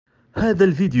هذا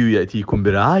الفيديو يأتيكم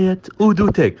برعاية أودو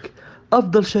تك،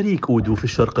 أفضل شريك أودو في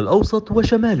الشرق الأوسط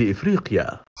وشمال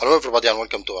إفريقيا. Hello everybody and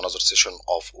welcome to another session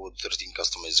of Odoo 13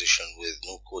 customization with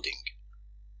no coding.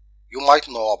 You might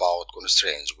know about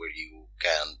constraints where you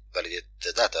can validate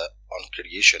the data on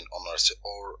creation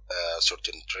or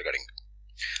certain triggering.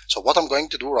 So what I'm going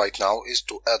to do right now is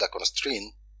to add a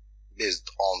constraint based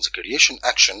on the creation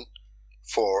action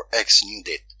for X new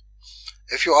date.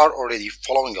 If you are already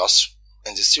following us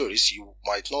in this series, you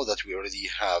might know that we already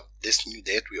have this new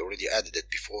date. We already added it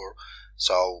before.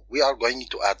 So we are going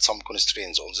to add some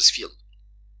constraints on this field.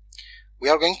 We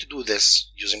are going to do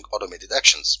this using automated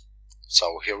actions.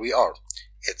 So here we are.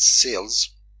 It's sales.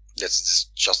 This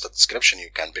is just a description. You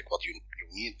can pick what you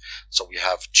need. So we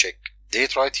have check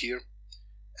date right here.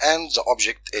 And the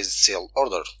object is sale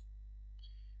order.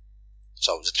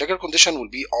 So the trigger condition will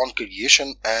be on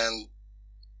creation and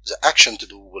the action to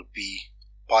do will be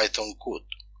Python code.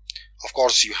 Of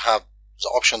course, you have the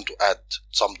option to add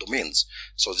some domains.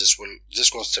 So this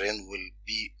constraint will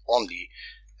be only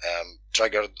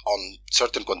triggered on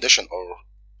certain condition or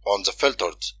on the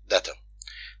filtered data.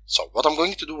 So what I'm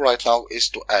going to do right now is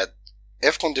to add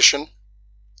if condition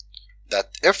that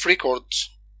if record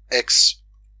X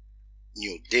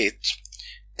new date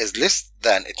is less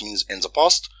than, it means in the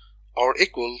past, or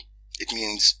equal, it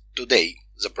means today,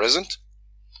 the present,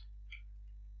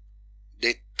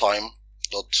 date time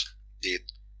dot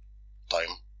date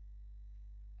time.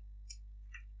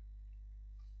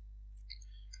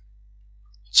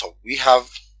 So we have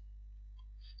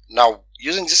now,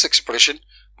 using this expression,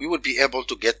 we will be able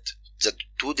to get the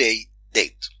today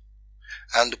date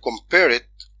and compare it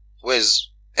with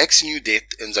X new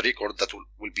date in the record that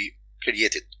will be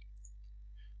created.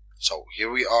 So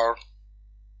here we are.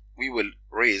 We will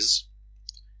raise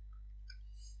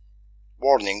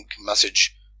warning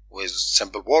message with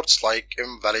simple words like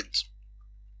invalid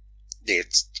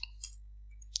dates,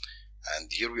 and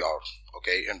here we are.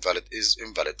 Okay, invalid is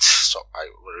invalid, so I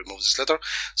will remove this letter.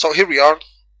 So here we are.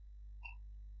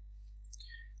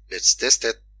 Let's test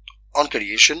it on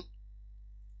creation.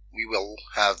 We will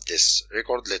have this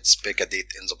record. Let's pick a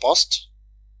date in the past.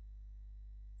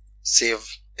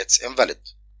 Save. It's invalid.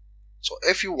 So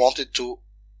if you wanted to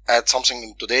add something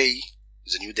in today,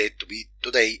 the new date to be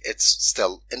today, it's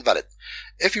still invalid.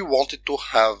 If you wanted to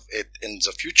have it in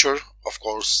the future, of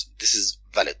course, this is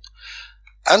valid.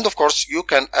 And of course, you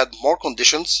can add more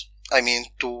conditions,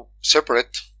 to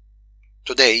separate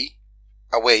today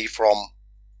away from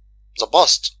the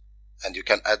past. And you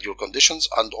can add your conditions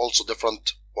and also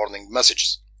different warning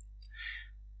messages.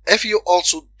 If you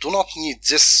also do not need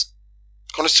this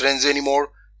constraints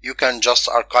anymore, you can just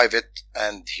archive it,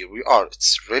 and here we are.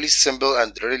 It's really simple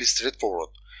and really straightforward.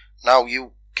 Now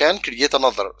you can create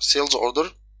another sales order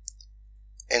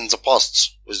in the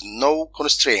past with no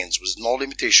constraints, with no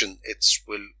limitation. It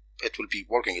will be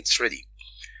working. It's ready.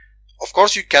 Of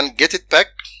course, you can get it back,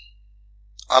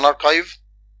 unarchive,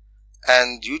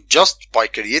 and you just by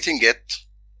creating it,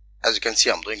 as you can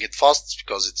see, I'm doing it fast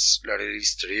because it's really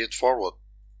straightforward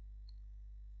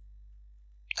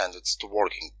and it's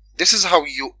working. This is how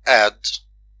you add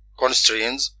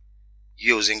constraints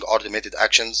using automated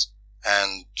actions,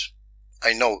 and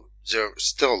I know there's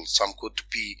still some code to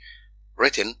be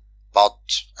written, but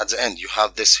at the end you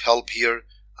have this help here.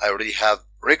 I already have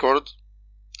record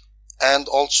and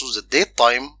also the date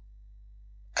time,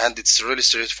 and it's really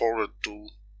straightforward to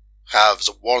have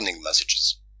the warning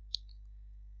messages.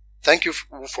 Thank you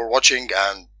for watching,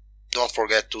 and don't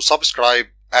forget to subscribe,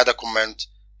 add a comment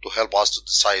to help us to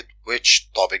decide which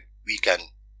topic we can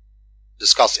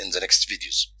discuss in the next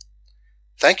videos.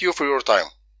 Thank you for your time.